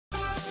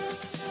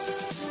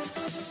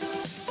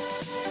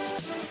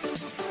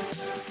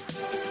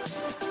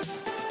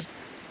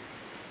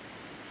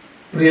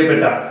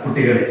പ്രിയപ്പെട്ട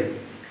കുട്ടികളെ,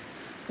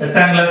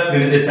 8ാം ക്ലാസ്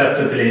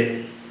ഗണിതശാസ്ത്രത്തിലെ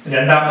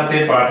രണ്ടാമത്തെ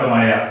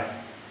പാഠമായ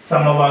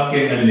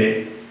സമവാക്യങ്ങളിലെ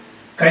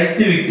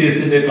കൈറ്റ്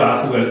വിക്ടേഴ്സിന്റെ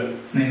ക്ലാസുകൾ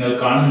നിങ്ങൾ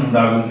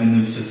കാണുന്നുണ്ടാകും എന്ന്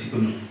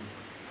വിശ്വസിക്കുന്നു.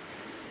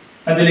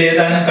 അതിൽ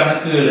ഏതാനും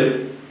കണക്കുകൾ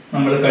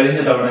നമ്മൾ കഴിഞ്ഞ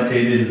തവണ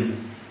ചെയ്തിരുന്നു.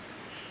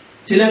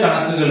 ചില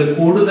കണക്കുകൾ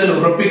കൂടുതൽ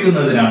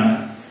ഉറപ്പിക്കുന്നതിനാണ്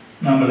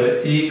നമ്മൾ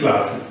ഈ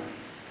ക്ലാസ്.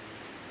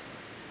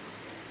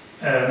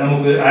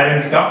 നമുക്ക്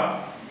ആരംഭിക്കാം.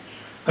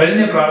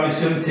 കഴിഞ്ഞ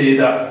പ്രാവശ്യം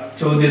ചെയ്ത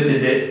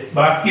ചോദ്യത്തിന്റെ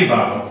ബാക്കി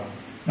ഭാഗം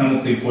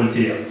നമുക്ക് ഇപ്പോൾ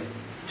ചെയ്യാം.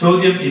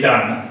 ചോദ്യം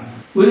ഇതാണ്: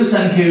 ഒരു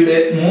സംഖ്യയുടെ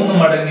 3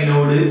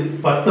 മടങ്ങിനോട്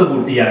 10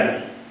 കൂട്ടിയാൽ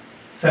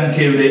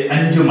സംഖ്യയുടെ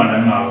 5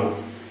 മടങ്ങാകും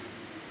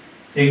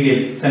എങ്കിൽ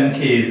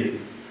സംഖ്യ ഏത്?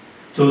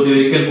 ചോദ്യം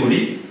ഒരിക്കൽ കൂടി: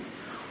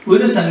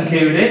 ഒരു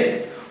സംഖ്യയുടെ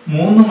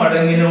 3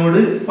 മടങ്ങിനോട്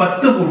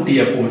 10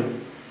 കൂട്ടിയപ്പോൾ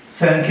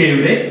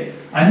സംഖ്യയുടെ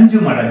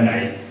 5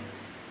 മടങ്ങായി.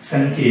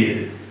 സംഖ്യ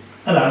ഏത്?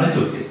 അതാണ്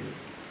ചോദ്യം.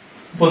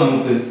 അപ്പോൾ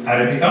നമുക്ക്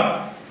ആരംഭിക്കാം.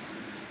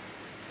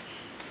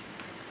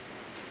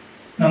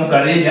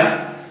 നമുക്കറിയില്ല,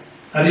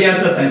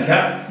 അറിയാത്ത സംഖ്യ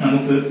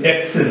നമുക്ക്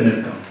എക്സ്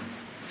എന്നെടുക്കാം.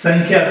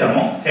 സംഖ്യ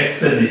സമം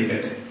എക്സ്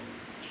എന്നിരിക്കട്ടെ.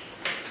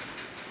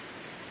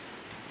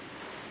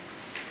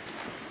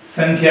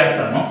 സംഖ്യ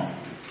സമം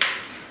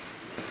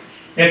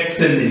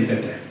എക്സ്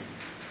എന്നിരിക്കട്ടെ.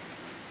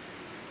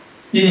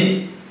 ഇനി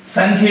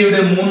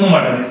സംഖ്യയുടെ 3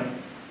 മടങ്ങ്,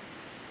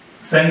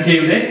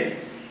 സംഖ്യയുടെ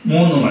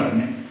 3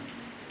 മടങ്ങ്,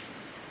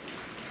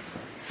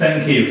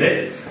 സംഖ്യയുടെ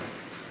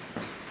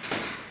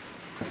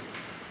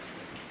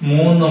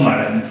 3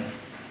 മടങ്ങ്.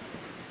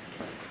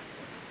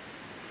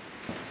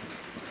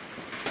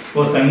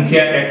 ഇപ്പോൾ സംഖ്യ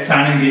എക്സ്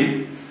ആണെങ്കിൽ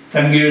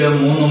സംഖ്യയുടെ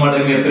 3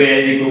 മടങ്ങ്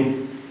എത്രയായിരിക്കും?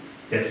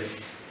 Yes,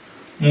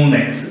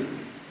 3x.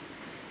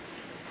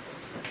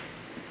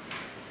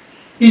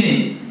 ഇനി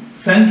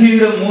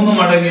സംഖ്യയുടെ 3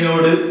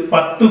 മടങ്ങിനോട്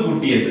 10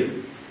 കൂട്ടിയത്,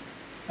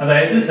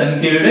 അതായത്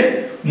സംഖ്യയുടെ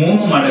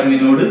 3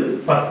 മടങ്ങിനോട്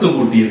 10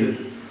 കൂട്ടിയത്,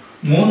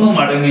 3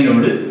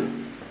 മടങ്ങിനോട്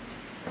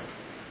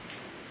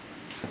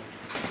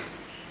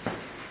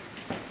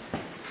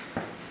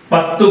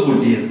 10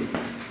 കൂട്ടിയത്,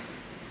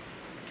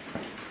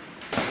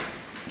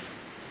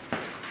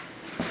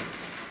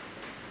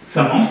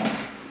 സമം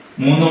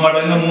 3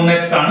 മടങ്ങ്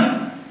 3x ആണ്.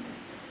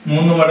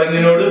 3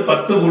 മടങ്ങിനോട്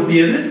 10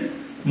 കൂട്ടിയത്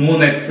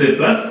 3x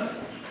പ്ലസ്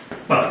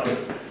 10.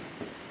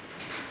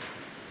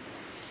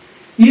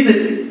 ഇത്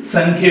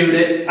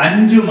സംഖ്യയുടെ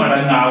 5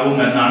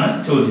 മടങ്ങാകുമെന്നാണ്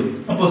ചോദ്യം.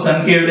 അപ്പോൾ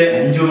സംഖ്യയുടെ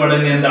 5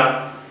 മടങ്ങ് എന്താ?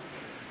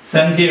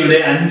 സംഖ്യയുടെ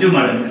 5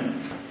 മടങ്ങ്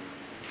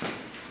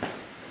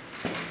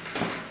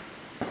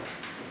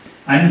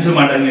 5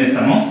 മടങ്ങ്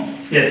സമം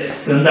യെസ്,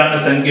 എന്താണ്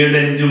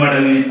സംഖ്യയുടെ 5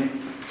 മടങ്ങ്?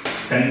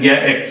 സംഖ്യ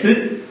എക്സ്.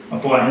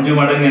 അപ്പോൾ 5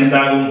 മടങ്ങ്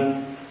എന്താകും?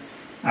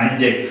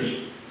 5x.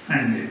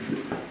 5x,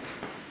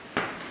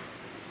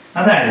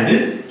 അതായത്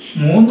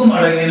 3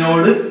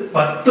 മടങ്ങിനോട്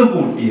 10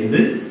 കൂട്ടിയത്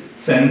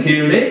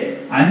സംഖ്യയുടെ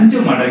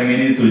 5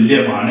 മടങ്ങിന്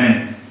തുല്യമാണ്.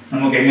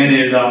 നമുക്ക് എങ്ങനെ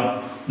എഴുതാം?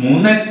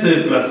 3x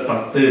പ്ലസ്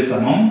 10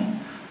 സമം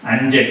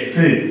 5x.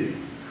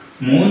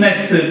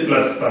 3x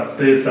പ്ലസ്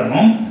 10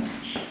 സമം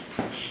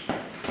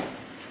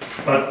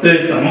 10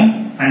 സമം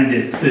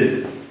 5x.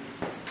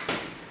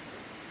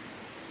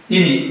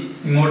 ഇനി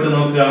ഇങ്ങോട്ട്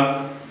നോക്കുക.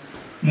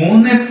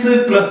 3x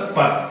പ്ലസ്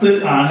 10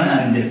 ആണ്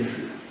 5x.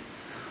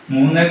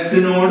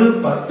 3xനോട്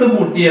 10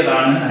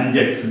 കൂട്ടിയതാണ്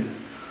 5x.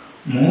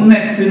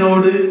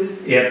 3xനോട്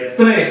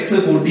എത്ര x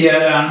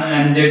കൂട്ടിയാലാണ്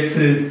 5x?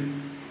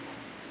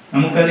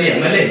 നമുക്കറിയാം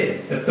അല്ലേ?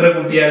 എത്ര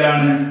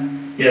കൂട്ടിയാലാണ്?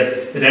 Yes,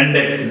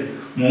 2x.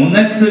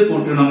 3x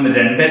കൂട്ടണം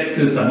 2x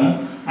സമം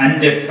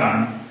 5x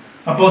ആണ്.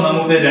 അപ്പോൾ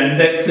നമുക്ക്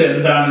 2x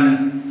എന്താണ്?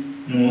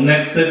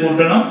 3x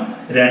കൂട്ടണം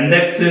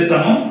 2x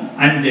സമം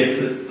 5x.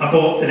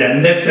 അപ്പോൾ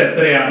 2x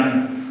എത്രയാണ്?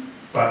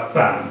 10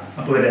 ആണ്.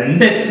 അപ്പോൾ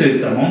 2x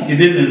സമം,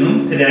 ഇതിൽ നിന്നും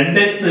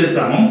 2x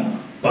സമം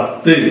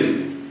 10.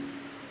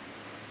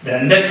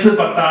 2x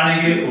 10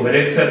 ആണെങ്കിൽ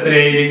 1x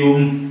എത്രയായിരിക്കും?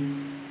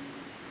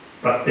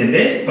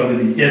 10ന്റെ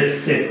പകുതി. യെസ്,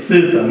 x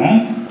സമം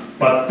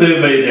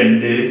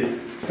 10/2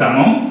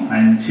 സമം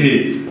 5.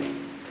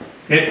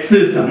 x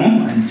സമം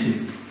 5.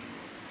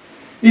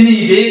 ഇനി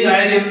ഇതേ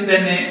കാര്യം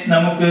തന്നെ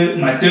നമുക്ക്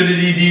മറ്റൊരു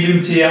രീതിയിലും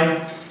ചെയ്യാം.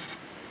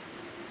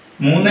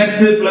 3x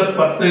പ്ലസ്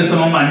 10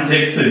 സമം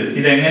 5x.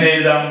 ഇതെങ്ങനെ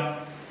എഴുതാം?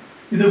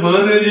 ഇത്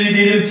വേറൊരു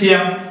രീതിയിലും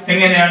ചെയ്യാം.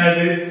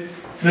 എങ്ങനെയാണത്?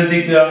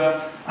 ശ്രദ്ധിക്കുക.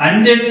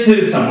 5x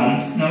സമം,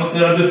 നമുക്ക്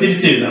അത്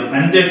തിരിച്ചെഴുതാം.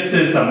 5x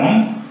സമം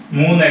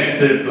 3x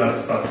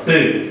പ്ലസ് 10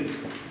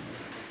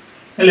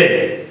 അല്ലേ?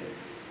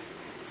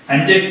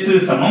 5x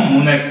സമം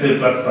 3x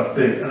പ്ലസ്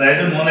 10,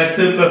 അതായത് 3x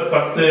പ്ലസ്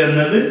 10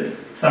 എന്നത്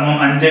സമം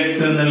 5x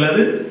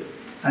എന്നുള്ളത്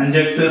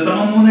 5x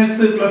സമം 3x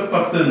പ്ലസ്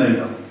 10 എന്ന്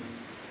എഴുതാം.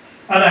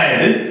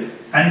 അതായത്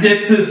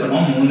 5x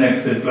സമം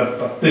 3x പ്ലസ്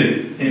 10.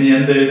 ഇനി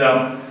എന്ത് എഴുതാം?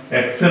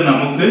 x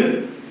നമുക്ക്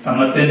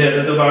സമത്തിന്റെ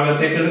ഇടത്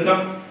ഭാഗത്തേക്ക് എടുക്കാം.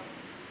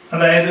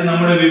 അതായത്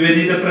നമ്മുടെ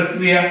വിപരീത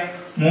പ്രക്രിയ.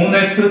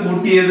 3x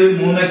കൂട്ടിയത്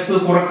 3x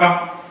കുറക്കാം.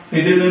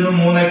 ഇതിൽ നിന്ന്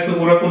 3x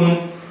കുറക്കുന്നു.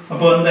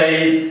 അപ്പൊ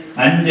എന്തായി?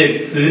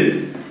 5x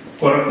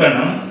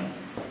കുറക്കണം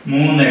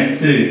 3x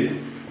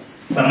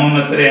സമം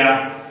എത്രയാ?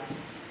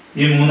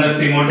 ഈ 3x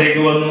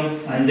ഇങ്ങോട്ടേക്ക് വന്നു.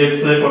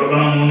 5x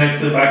കുറക്കണം 3x,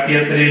 ബാക്കി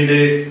എത്രയുണ്ട്?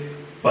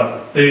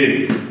 10.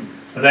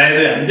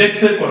 അതായത് 5x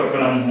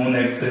കുറക്കണം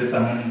 3x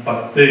സമം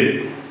 10.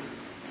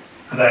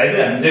 അതായത്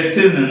 5x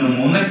നിന്ന്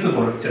 3x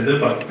കുറച്ചത്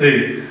 10.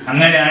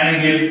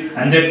 അങ്ങനെയാണെങ്കിൽ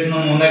 5x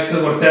നിന്ന് 3x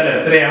കുറച്ചാൽ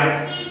എത്രയാ?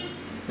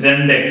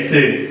 2x.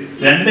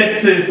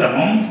 2x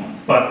സമം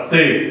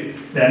 10.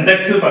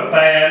 2x 10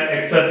 ആയാൽ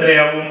x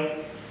എത്രയാവും?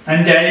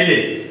 5 ആയില്ലേ?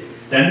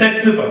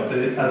 2x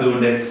 10,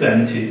 അതുകൊണ്ട് x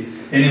 5.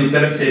 ഇനി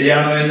ഉത്തരം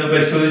ശരിയാണോ എന്ന്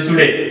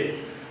പരിശോധിച്ചൂടെ?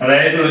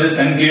 അതായത് ഒരു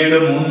സംഖ്യയുടെ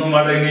 3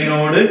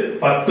 മടങ്ങിനോട്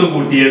 10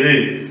 കൂട്ടിയത്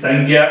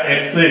സംഖ്യ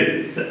x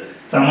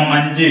സമം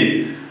 5.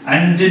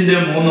 5ന്റെ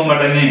 3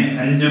 മടങ്ങ്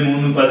 5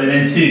 3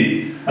 15.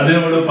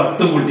 അതിനോട്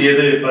 10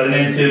 കൂട്ടിയത്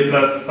 15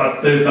 പ്ലസ്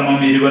 10 സമം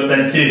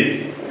 25.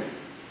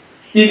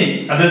 ഇനി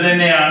അത്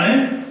തന്നെയാണ്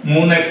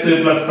 3x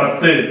പ്ലസ്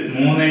 10.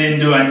 3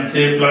 ×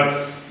 5 പ്ലസ്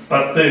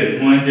 10.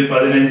 3 ×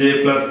 15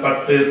 പ്ലസ്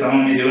 10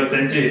 സമം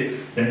 25.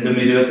 രണ്ടും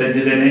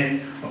 25 തന്നെ.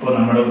 അപ്പോൾ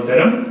നമ്മുടെ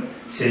ഉത്തരം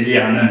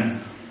ശരിയാണ്.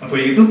 അപ്പോൾ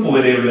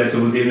ഇതുപോലെയുള്ള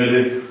ചോദ്യങ്ങൾ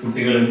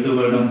കുട്ടികൾ എന്ത്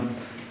വേണം?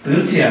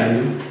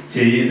 തീർച്ചയായും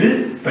ചെയ്ത്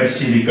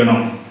പരിശീലിക്കണം.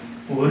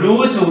 ഓരോ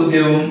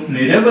ചോദ്യവും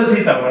നിരവധി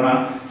തവണ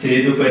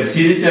ചെയ്തു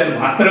പരിശീലിച്ചാൽ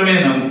മാത്രമേ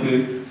നമുക്ക്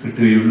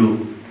കിട്ടുകയുള്ളൂ.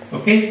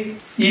 ഓക്കെ,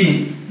 ഇനി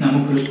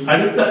നമുക്ക്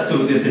അടുത്ത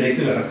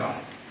ചോദ്യത്തിലേക്ക് കടക്കാം.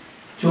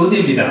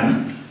 ചോദ്യം ഇതാണ്: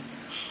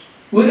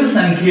 ഒരു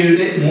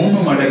സംഖ്യയുടെ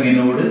 3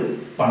 മടങ്ങിനോട്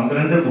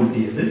 12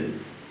 കൂട്ടിയത്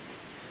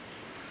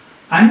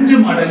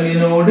 5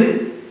 മടങ്ങിനോട്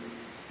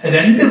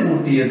 2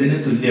 കൂട്ടിയതിന്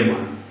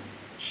തുല്യമാണ്.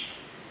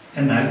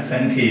 എന്നാൽ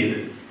സംഖ്യ ഇത്.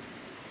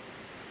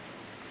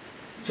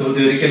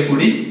 ചോദ്യം ഒരിക്കൽ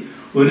കൂടി: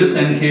 ഒരു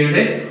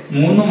സംഖ്യയുടെ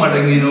 3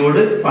 മടങ്ങിനോട്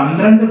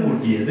 12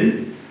 കൂട്ടിയത്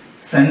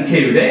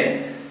സംഖ്യയുടെ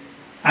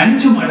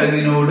 5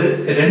 മടങ്ങിനോട്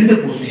 2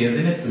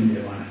 കൂട്ടിയതിന്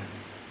തുല്യമാണ്.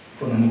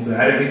 അപ്പോൾ നമുക്ക്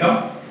ആരംഭിക്കാം.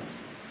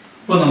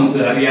 അപ്പോൾ നമുക്ക്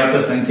അറിയാത്ത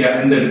സംഖ്യ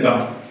എന്തെടുക്കാം?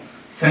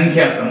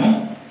 സംഖ്യാസമം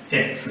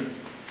x.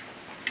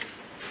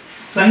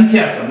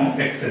 സംഖ്യാസമം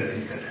x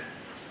എടുത്തിരിക്കട്ടെ.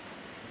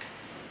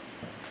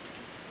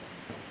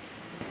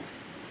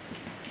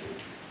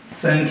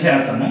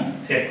 സംഖ്യാസമം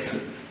x.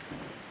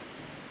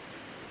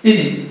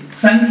 ഇനി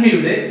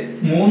സംഖ്യയുടെ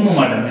 3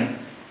 മടങ്ങ്.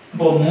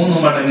 അപ്പോൾ 3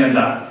 മടങ്ങ്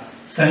എന്താ?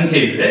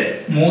 സംഖ്യയുടെ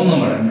 3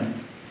 മടങ്ങ്.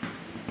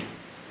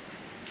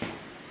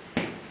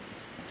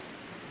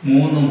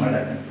 3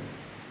 മടങ്ങ്.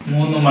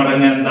 3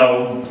 മടങ്ങ്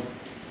എന്താവും?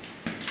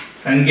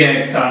 സംഖ്യ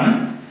x ആണ്.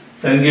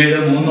 സംഖ്യയുടെ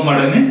 3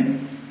 മടങ്ങ്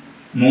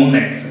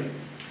 3x.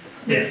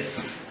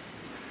 യെസ്.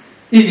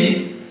 ഇനി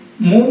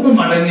 3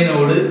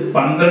 മടങ്ങിനോട്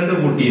 12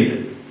 കൂട്ടിയത്.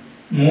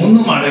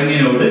 3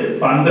 മടങ്ങിനോട്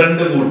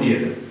 12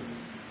 കൂട്ടിയത്.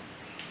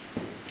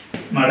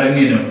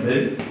 മടങ്ങിനോട്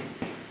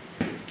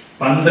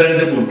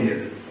 12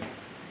 കൂട്ടിയത്.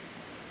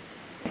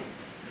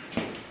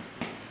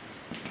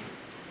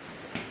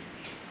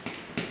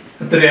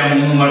 എത്രയാ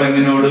 3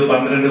 മടങ്ങിനോട്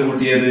 12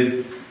 കൂട്ടിയത്?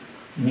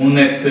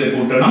 3x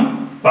കൂട്ടണം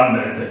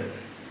 12.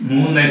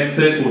 3x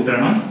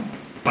കൂട്ടണം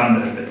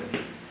 12.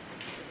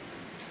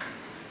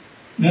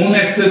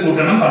 3x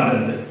കൂട്ടണം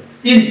 12.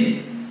 ഇനി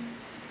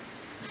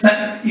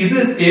ഇത്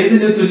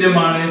ഏതിന്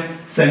തുല്യമാണ്?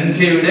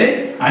 സംഖ്യയുടെ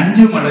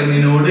 5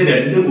 മടങ്ങിനോട്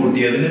 2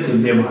 കൂട്ടിയതിന്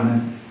തുല്യമാണ്.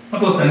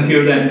 അപ്പോ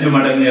സംഖ്യയുടെ 5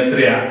 മടങ്ങ്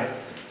എത്രയാ?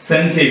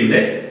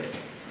 സംഖ്യയുടെ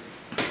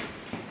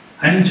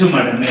 5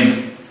 മടങ്ങ്.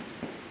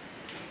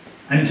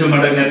 5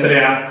 മടങ്ങ്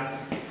എത്രയാ?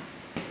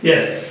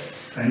 യെസ്,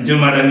 5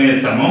 മടങ്ങ്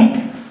സമം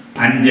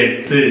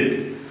 5x.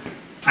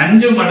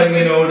 5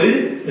 മടങ്ങിനോട്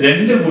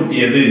 2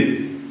 കൂട്ടിയത്.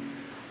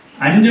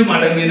 5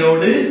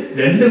 മടങ്ങിനോട്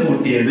 2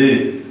 കൂട്ടിയത്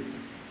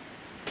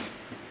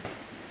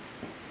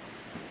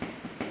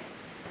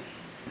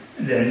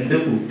 2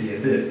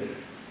 കൂട്ടിയത്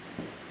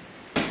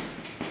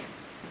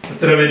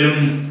എത്ര വരും?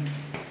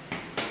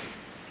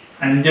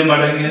 5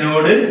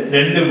 മടങ്ങിനോട്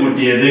 2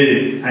 കൂട്ടിയത്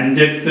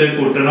 5x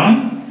കൂട്ടണം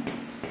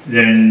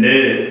 2.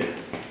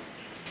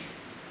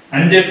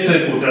 5x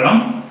കൂട്ടണം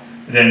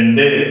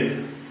 2.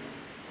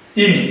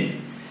 ഇനി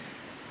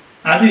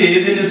അത്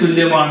ഏതിന്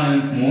തുല്യമാണ്?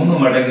 3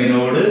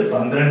 മടങ്ങിനോട്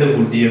 12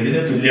 കൂട്ടിയതിന്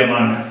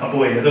തുല്യമാണ്. അപ്പോ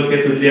ഏതൊക്കെ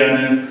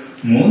തുല്യാണ്?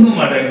 3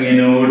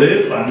 മടങ്ങിനോട്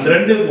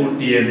 12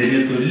 കൂട്ടിയതിന്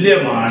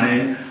തുല്യമാണ്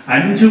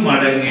 5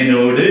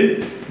 മടങ്ങിനോട്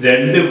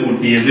 2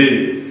 കൂട്ടിയത്.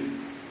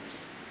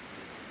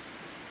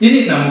 ഇനി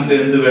നമുക്ക്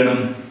എന്ത് വേണം?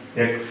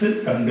 x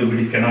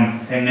കണ്ടുപിടിക്കണം.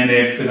 എങ്ങനെ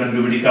x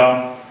കണ്ടുപിടിക്കാം?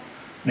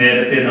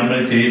 നേരത്തെ നമ്മൾ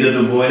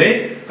ചെയ്തതുപോലെ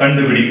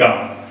കണ്ടുപിടിക്കാം.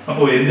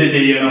 അപ്പോൾ എന്ത്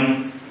ചെയ്യണം?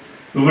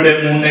 ഇവിടെ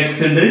 3x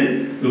ഉണ്ട്,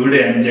 ഇവിടെ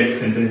 5x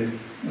ഉണ്ട്,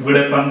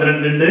 ഇവിടെ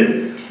 12 ഉണ്ട്,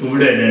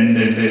 ഇവിടെ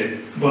 2 ഉണ്ട്.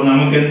 അപ്പോൾ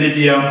നമുക്ക് എന്ത്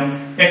ചെയ്യാം?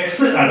 x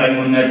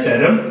അടങ്ങുന്ന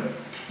ചരം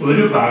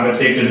ഒരു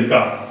ഭാഗത്തേക്ക്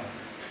എടുക്കാം.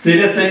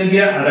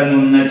 സ്ഥിരസംഖ്യ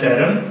അടങ്ങുന്ന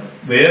ചരം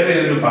വേറെ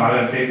ഒരു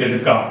ഭാഗത്തേക്ക്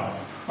എടുക്കാം.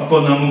 അപ്പോൾ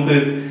നമുക്ക്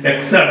x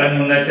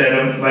അടങ്ങുന്ന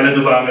ചരം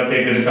വലതു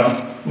ഭാഗത്തേക്ക് എടുക്കാം.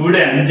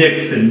 ഇവിടെ 5x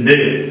ഉണ്ട്.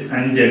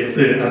 5x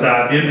അത്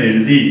ആദ്യം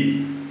എഴുതി.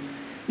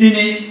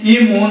 ഇനി ഈ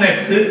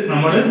 3x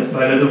നമ്മൾ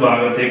വലതു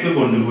ഭാഗത്തേക്ക്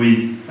കൊണ്ടുപോയി.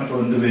 അപ്പോൾ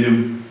എന്ത് വരും?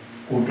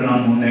 കൂട്ടണം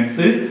 3x.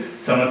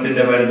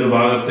 സമത്തിന്റെ വലതു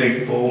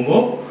ഭാഗത്തേക്ക്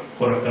പോകുമ്പോൾ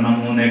കുറക്കണം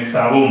 3x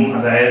ആവും.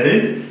 അതായത്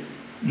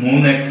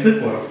 3x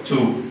കുറച്ചു.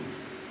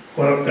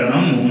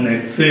 കുറക്കണം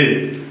 3x.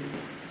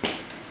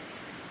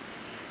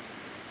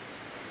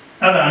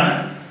 അതാണ്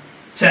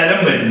ചരം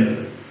വരുന്നത്.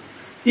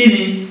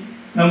 ഇനി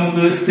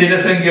നമുക്ക്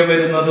സ്ഥിരസംഖ്യ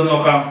വരുന്നത്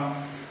നോക്കാം.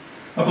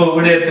 അപ്പൊ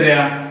ഇവിടെ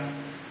എത്രയാ?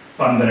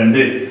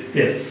 12.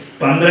 യെസ്,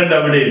 12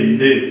 അവിടെ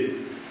ഉണ്ട്.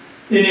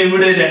 ഇനി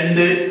ഇവിടെ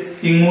 2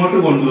 ഇങ്ങോട്ട്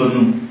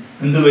കൊണ്ടുവന്നു,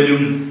 എന്ത്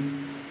വരും?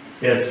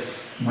 യെസ്,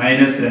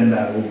 -2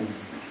 ആകും.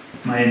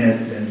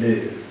 -2.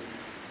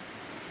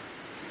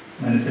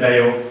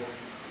 മനസ്സിലായോ?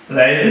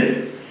 അതായത്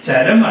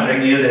ചരം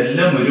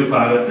അടങ്ങിയതെല്ലാം ഒരു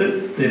ഭാഗത്ത്,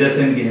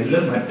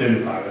 സ്ഥിരസംഖ്യയെല്ലാം മറ്റൊരു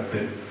ഭാഗത്ത്.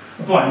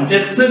 അപ്പോൾ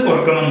 5x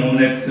കുറക്കണം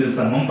 3x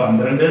സമം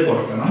 12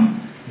 കുറക്കണം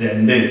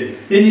 2.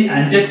 ഇനി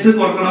 5x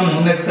കുറക്കണം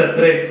 3x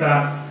എത്ര x?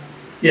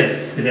 Yes,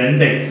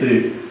 2x.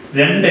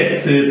 2x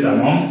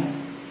സമം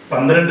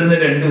 12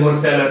 2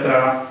 കുറച്ചാൽ എത്ര?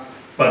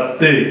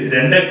 10.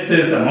 2x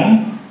സമം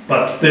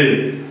 10.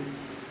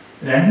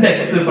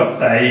 2x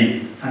 10 ആയി.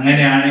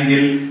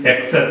 അങ്ങനെയാണെങ്കിൽ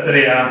x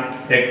എത്രയാ?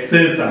 x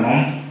സമം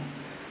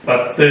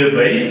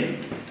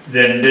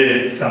 10/2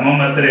 സമം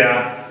എത്രയാ?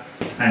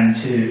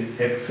 5.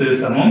 x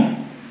സമം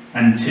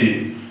 5.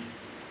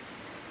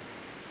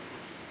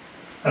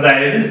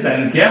 അതായത്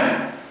സംഖ്യ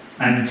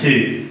 5.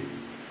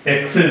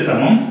 x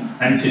സമം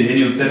 5.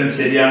 ഇനി ഉത്തരം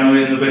ശരിയാണോ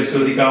എന്ന്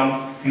പരിശോധിക്കാം.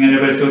 എങ്ങനെ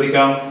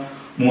പരിശോധിക്കാം?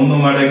 3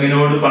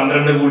 മടങ്ങിനോട്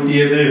 12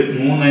 കൂട്ടിയത്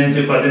 3 5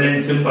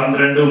 15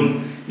 12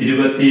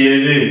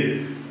 27.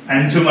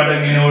 5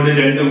 മടങ്ങിനോട്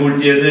 2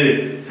 കൂട്ടിയത്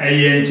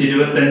 5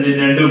 25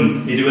 2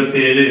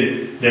 27.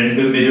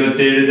 2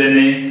 27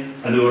 തന്നെ.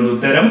 അതുകൊണ്ട്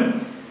ഉത്തരം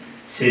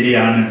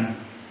ശരിയാണ്.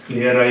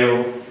 ക്ലിയർ ആയോ?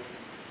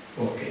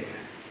 ഓക്കെ.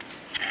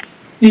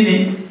 ഇനി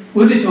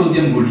ഒരു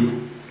ചോദ്യം കൂടി.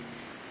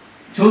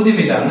 ചോദ്യം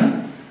ഇതാണ്: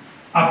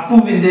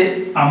 അപ്പുവിന്റെ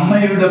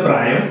അമ്മയുടെ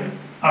പ്രായം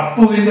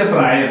അപ്പുവിന്റെ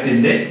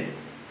പ്രായത്തിന്റെ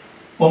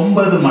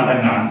 9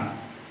 മടങ്ങാണ്.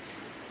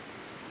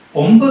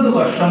 9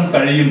 വർഷം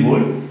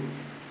കഴിയുമ്പോൾ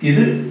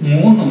ഇത്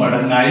 3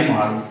 മടങ്ങായി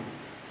മാറും.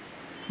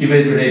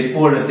 ഇവരുടെ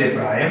ഇപ്പോഴത്തെ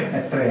പ്രായം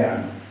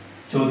എത്രയാണ്?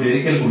 ചോദ്യം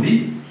ഒരിക്കൽ കൂടി.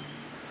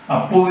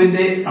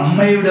 അപ്പുവിന്റെ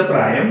അമ്മയുടെ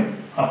പ്രായം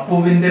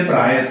അപ്പുവിന്റെ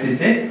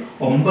പ്രായത്തിന്റെ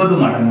 9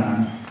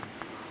 മടങ്ങാണ്.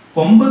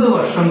 9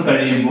 വർഷം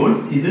കഴിയുമ്പോൾ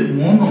ഇത്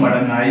 3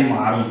 മടങ്ങായി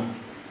മാറും.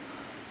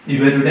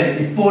 ഇവരുടെ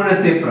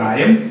ഇപ്പോഴത്തെ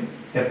പ്രായം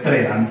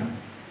എത്രയാണ്?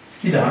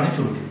 ഇതാണ്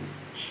ചോദ്യം.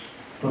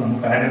 അപ്പോൾ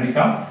നമുക്ക്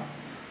ആരംഭിക്കാം.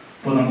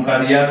 അപ്പോൾ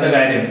നമുക്കറിയാത്ത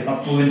കാര്യം,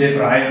 അപ്പുവിന്റെ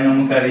പ്രായം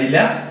നമുക്കറിയില്ല,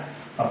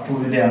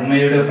 അപ്പുവിന്റെ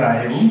അമ്മയുടെ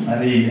പ്രായവും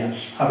അറിയില്ല.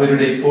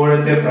 അവരുടെ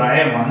ഇപ്പോഴത്തെ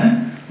പ്രായമാണ്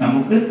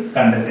നമുക്ക്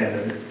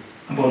കണ്ടെത്തേണ്ടത്.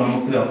 അപ്പോൾ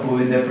നമുക്ക്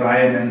അപ്പുവിന്റെ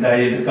പ്രായം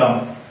എന്തായി എടുക്കാം?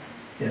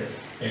 യെസ്,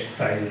 x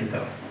ആയി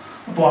എടുക്കാം.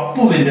 അപ്പോൾ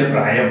അപ്പുവിന്റെ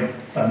പ്രായം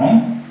സമം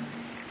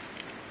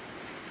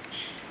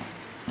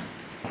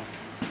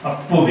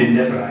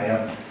അപ്പുവിന്റെ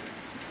പ്രായം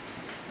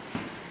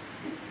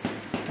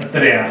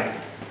എത്രയാ?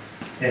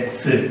 x.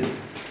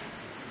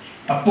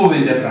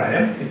 അപ്പുവിന്റെ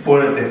പ്രായം,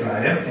 ഇപ്പോഴത്തെ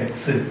പ്രായം x.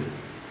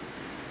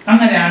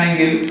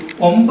 അങ്ങനെയാണെങ്കിൽ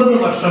 9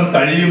 വർഷം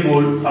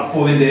കഴിയുമ്പോൾ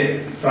അപ്പുവിന്റെ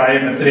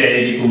പ്രായം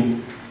എത്രയായിരിക്കും?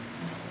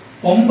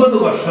 9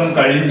 വർഷം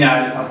കഴിഞ്ഞാൽ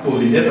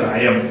അപ്പുവിന്റെ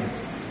പ്രായം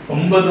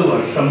 9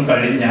 വർഷം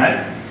കഴിഞ്ഞാൽ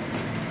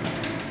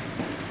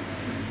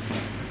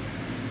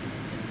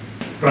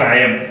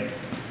പ്രായം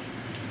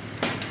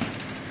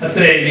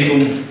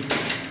എത്രയായിരിക്കും?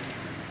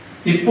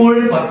 ഇപ്പോൾ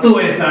 10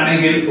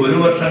 വയസ്സാണെങ്കിൽ 1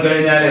 വർഷം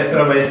കഴിഞ്ഞാൽ എത്ര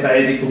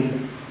വയസ്സായിരിക്കും?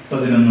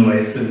 11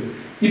 വയസ്സ്.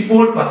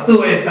 ഇപ്പോൾ 10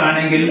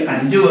 വയസ്സാണെങ്കിൽ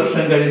 5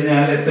 വർഷം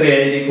കഴിഞ്ഞാൽ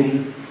എത്രയായിരിക്കും?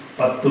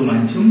 10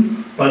 5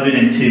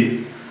 15.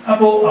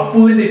 അപ്പോ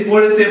അപ്പുവിന്റെ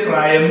ഇപ്പോഴത്തെ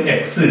പ്രായം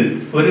x.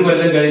 1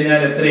 കൊല്ലം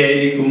കഴിഞ്ഞാൽ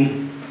എത്രയായിരിക്കും?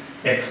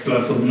 x +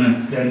 1.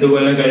 2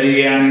 കൊല്ലം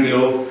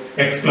കഴിയുകയാണെങ്കിലോ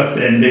x +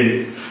 2.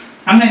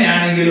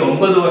 അങ്ങനെയാണെങ്കിൽ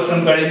 9 വർഷം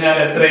കഴിഞ്ഞാൽ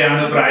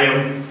എത്രയാണ് പ്രായം?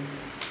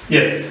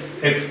 Yes,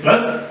 x +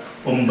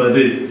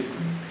 9.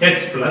 x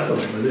 +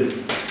 9.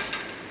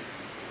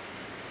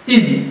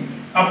 ഇനി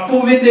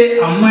അപ്പുവിന്റെ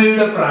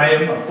അമ്മയുടെ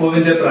പ്രായം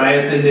അപ്പുവിന്റെ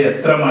പ്രായത്തിന്റെ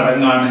എത്ര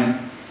മടങ്ങാണ്?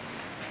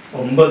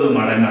 9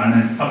 മടങ്ങാണ്.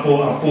 അപ്പോ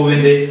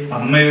അപ്പുവിന്റെ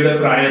അമ്മയുടെ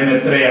പ്രായം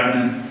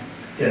എത്രയാണ്?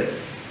 Yes,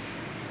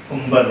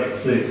 9x.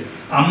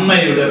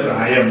 അമ്മയുടെ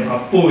പ്രായം,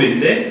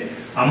 അപ്പുവിന്റെ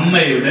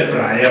അമ്മയുടെ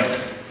പ്രായം,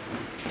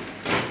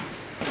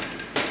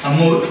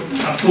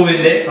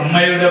 അപ്പുവിന്റെ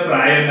അമ്മയുടെ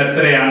പ്രായം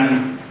എത്രയാണ്?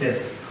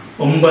 Yes,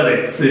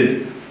 9x.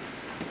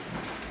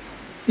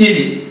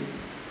 ഇനി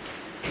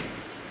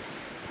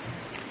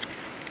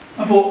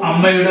അപ്പോ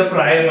അമ്മയുടെ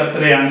പ്രായം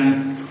എത്രയാണ്?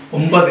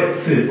 9x.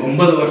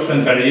 9 വർഷം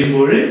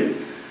കഴിയുമ്പോൾ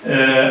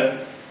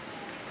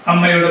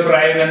അമ്മയുടെ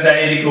പ്രായം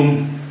എന്തായിരിക്കും?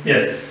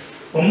 യെസ്,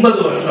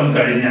 9 വർഷം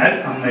കഴിഞ്ഞാൽ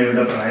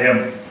അമ്മയുടെ പ്രായം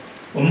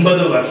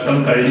 9 വർഷം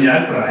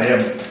കഴിഞ്ഞാൽ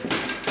പ്രായം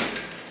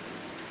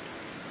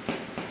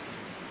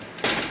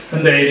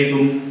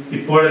എന്തായിരിക്കും?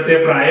 ഇപ്പോഴത്തെ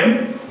പ്രായം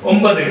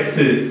 9x.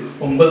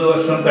 9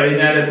 വർഷം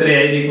കഴിഞ്ഞാൽ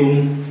എത്രയായിരിക്കും?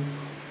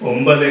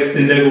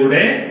 9x-ന്റെ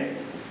കൂടെ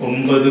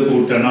 9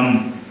 കൂട്ടണം.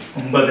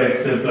 9x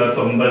 +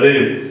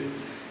 9.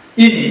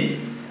 ഇനി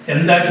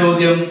എന്താ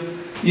ചോദ്യം?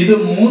 ഇത്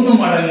 3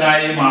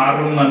 മടങ്ങായി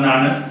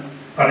മാറുമെന്നാണ്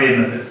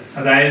പറയുന്നത്.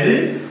 അതായത്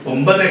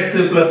 9x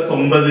 +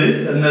 9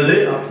 എന്നത്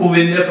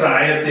അപ്പുവിന്റെ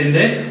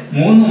പ്രായത്തിന്റെ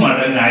 3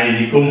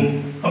 മടങ്ങായിരിക്കും.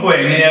 അപ്പൊ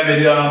എങ്ങനെയാ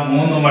വരിക?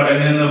 3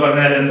 മടങ്ങ് എന്ന്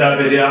പറഞ്ഞാൽ എന്താ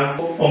വരിക?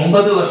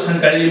 9 വർഷം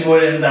കഴിയുമ്പോൾ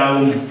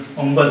എന്താവും?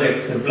 9x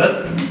 +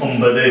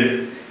 9.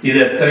 ഇത്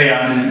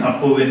എത്രയാണ്?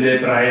 അപ്പുവിന്റെ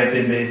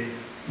പ്രായത്തിന്റെ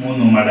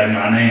 3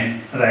 മടങ്ങാണ്.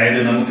 അതായത്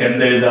നമുക്ക്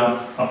എന്തെഴുതാം?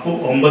 അപ്പോ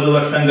 9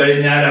 വർഷം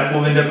കഴിഞ്ഞാൽ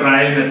അപ്പുവിന്റെ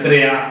പ്രായം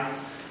എത്രയാ?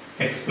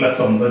 x +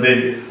 9.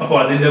 അപ്പൊ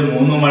അതിന്റെ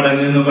 3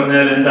 മടങ്ങ് എന്ന്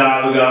പറഞ്ഞാൽ എന്താ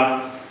ആവുക?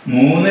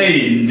 3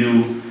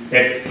 ×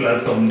 x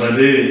plus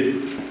 9.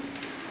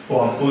 അപ്പോൾ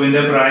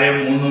അപ്പുവിന്റെ പ്രായം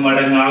 3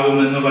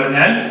 മടങ്ങാകുമെന്ന്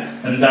പറഞ്ഞാൽ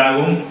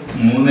എന്താകും?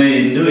 3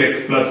 into x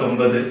plus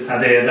 9.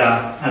 അതേതാ?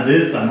 അത്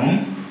സമം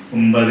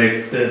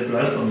 9x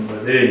plus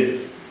 9.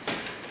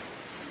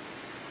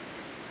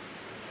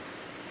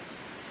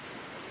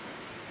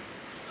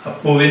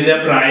 അപ്പുവിന്റെ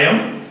പ്രായം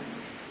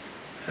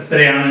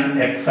എത്രയാണ്?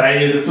 x ആയി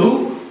എടുത്തു.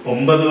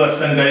 9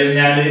 വർഷം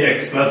കഴിഞ്ഞാൽ x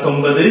plus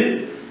 9.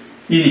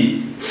 ഇനി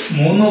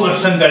 3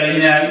 വർഷം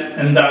കഴിഞ്ഞാൽ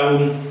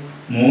എന്താകും?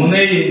 3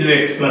 into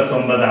x plus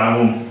 9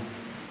 ആകും.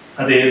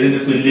 അത് ഏതിന്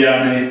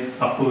തുല്യമാണ്?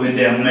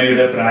 അപ്പുവിന്റെ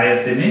അമ്മയുടെ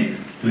പ്രായത്തിന്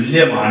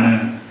തുല്യമാണ്.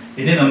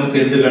 ഇനി നമുക്ക്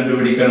എന്ത്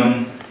കണ്ടുപിടിക്കണം?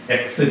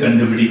 x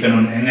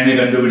കണ്ടുപിടിക്കണം. എങ്ങനെ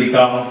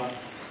കണ്ടുപിടിക്കാം?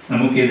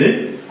 നമുക്കിത്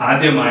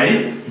ആദ്യമായി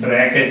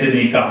ബ്രാക്കറ്റ്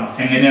നീക്കാം.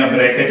 എങ്ങനെയാ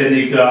ബ്രാക്കറ്റ്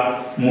നീക്കുക?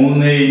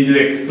 3 into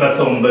x plus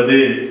 9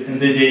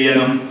 എന്ത്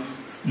ചെയ്യണം?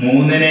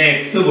 3നെ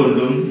x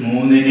കൊണ്ടും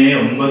 3നെ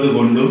 9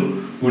 കൊണ്ടും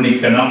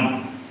ഗുണിക്കണം.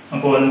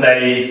 അപ്പോൾ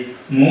എന്തായി?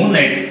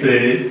 3x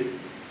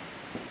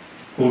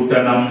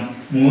കൂട്ടണം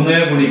 3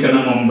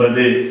 ഗുണിക്കണം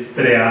 9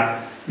 എത്രയാ?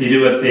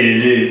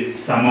 27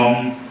 സമം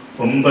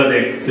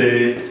 9x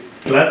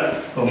plus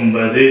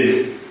 9.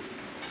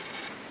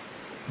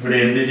 ഇവിടെ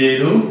എന്ത്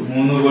ചെയ്തു?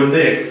 3 കൊണ്ട്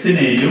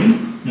x-നെയും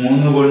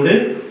 3 കൊണ്ട്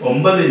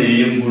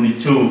 9-നെയും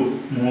ഗുണിച്ചു.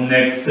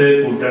 3x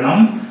കൂട്ടണം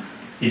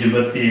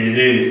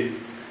 27.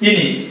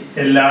 ഇനി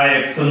എല്ലാ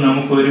x-ഉം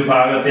നമുക്ക് ഒരു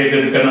ഭാഗത്തേക്ക്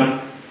എടുക്കണം.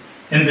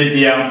 എന്ത്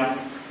ചെയ്യാം?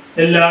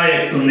 എല്ലാ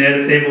x-ഉം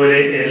നേരത്തെ പോലെ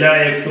എല്ലാ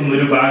x-ഉം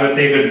ഒരു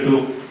ഭാഗത്തേക്ക് എടുത്തു.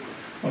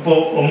 അപ്പോൾ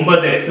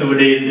 9x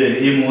ഇവിടെയുണ്ട്.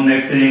 ഈ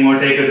 3x-നെ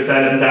ഇങ്ങോട്ടേക്ക്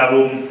എടുത്താൽ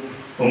എന്താവും?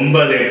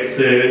 9x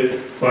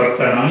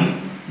കുറക്കണം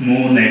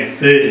 3x.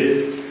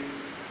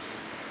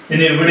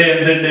 ഇനി ഇവിടെ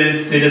എന്തുണ്ട്?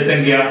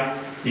 സ്ഥിരസംഖ്യ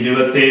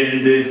 27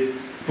 ഉണ്ട്.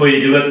 ഇപ്പോൾ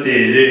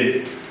 27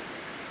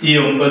 ഈ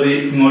 9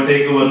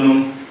 ഇങ്ങോട്ടേക്ക് വന്നു.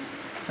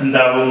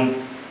 എന്താവും?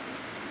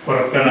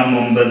 കുറക്കണം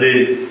 9.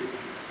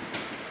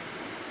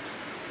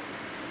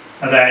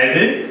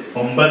 അതായത്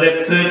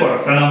 9x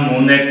കുറക്കണം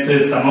 3x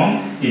സമം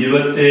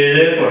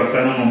 27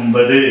 കുറക്കണം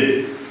 9.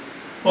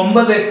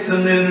 9x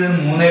നിന്ന്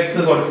 3x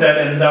കുറച്ചാൽ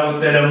എന്താ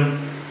ഉത്തരം?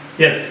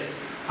 Yes,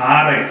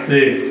 6x.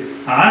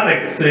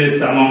 6x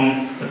സമം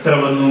എത്ര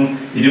വന്നു?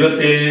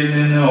 27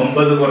 നിന്ന്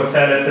 9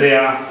 കുറച്ചാൽ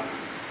എത്രയാ?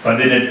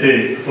 18.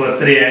 അപ്പോൾ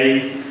എത്രയായി?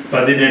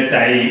 18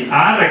 ആയി.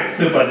 6x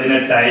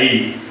 18 ആയി.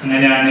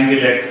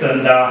 അങ്ങനെയാണെങ്കിൽ x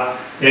എന്താ?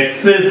 x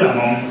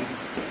സമം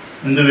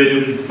എന്ത്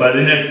വരും?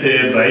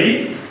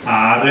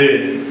 18/6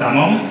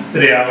 സമം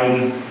എത്രയാവും?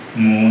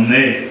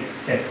 3.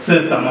 x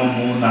സമം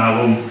 3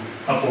 ആവും.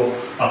 അപ്പോൾ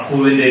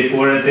അപ്പുവിന്റെ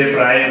ഇപ്പോഴത്തെ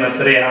പ്രായം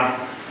എത്രയാ?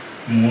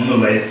 3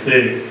 വയസ്സ്.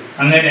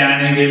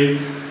 അങ്ങനെയാണെങ്കിൽ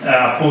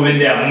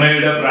അപ്പുവിന്റെ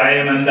അമ്മയുടെ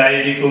പ്രായം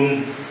എന്തായിരിക്കും?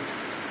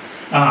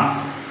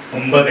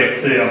 9x.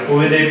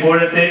 അപ്പുവിന്റെ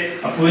ഇപ്പോഴത്തെ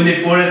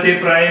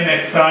പ്രായം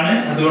x ആണ്.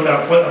 അതുകൊണ്ട്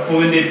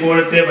അപ്പുവിന്റെ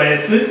ഇപ്പോഴത്തെ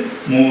വയസ്സ്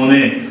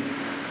 3.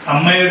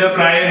 അമ്മയുടെ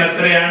പ്രായം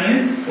എത്രയാണ്?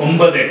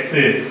 9x.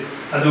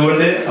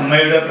 അതുകൊണ്ട്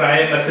അമ്മയുടെ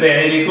പ്രായം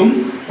എത്രയായിരിക്കും?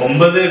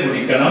 9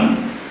 ഗുണിക്കണം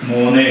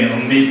 3.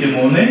 9 ×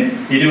 3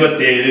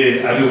 27.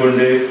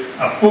 അതുകൊണ്ട്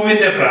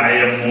അപ്പുവിന്റെ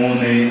പ്രായം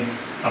 3,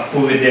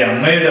 അപ്പുവിന്റെ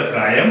അമ്മയുടെ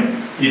പ്രായം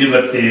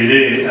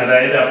 27.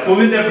 അതായത്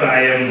അപ്പുവിന്റെ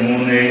പ്രായം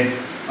 3,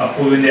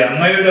 അപ്പുവിന്റെ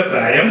അമ്മയുടെ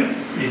പ്രായം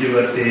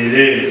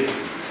 27.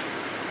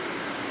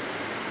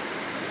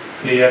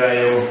 ക്ലിയർ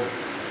ആയോ?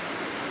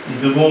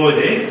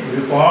 ഇതുപോലെ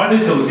ഒരുപാട്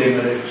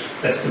ചോദ്യങ്ങൾ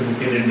ടെക്സ്റ്റ്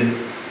ബുക്കിലുണ്ട്.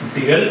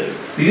 കുട്ടികൾ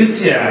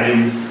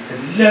തീർച്ചയായും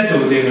എല്ലാ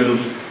ചോദ്യങ്ങളും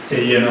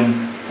ചെയ്യണം.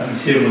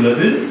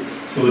 സംശയമുള്ളത്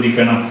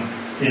ചോദിക്കണം.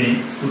 ഇനി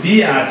പുതിയ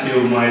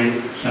ആശയവുമായി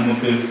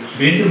നമുക്ക്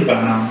വീണ്ടും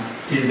കാണാം.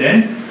 Till then,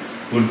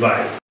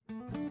 goodbye.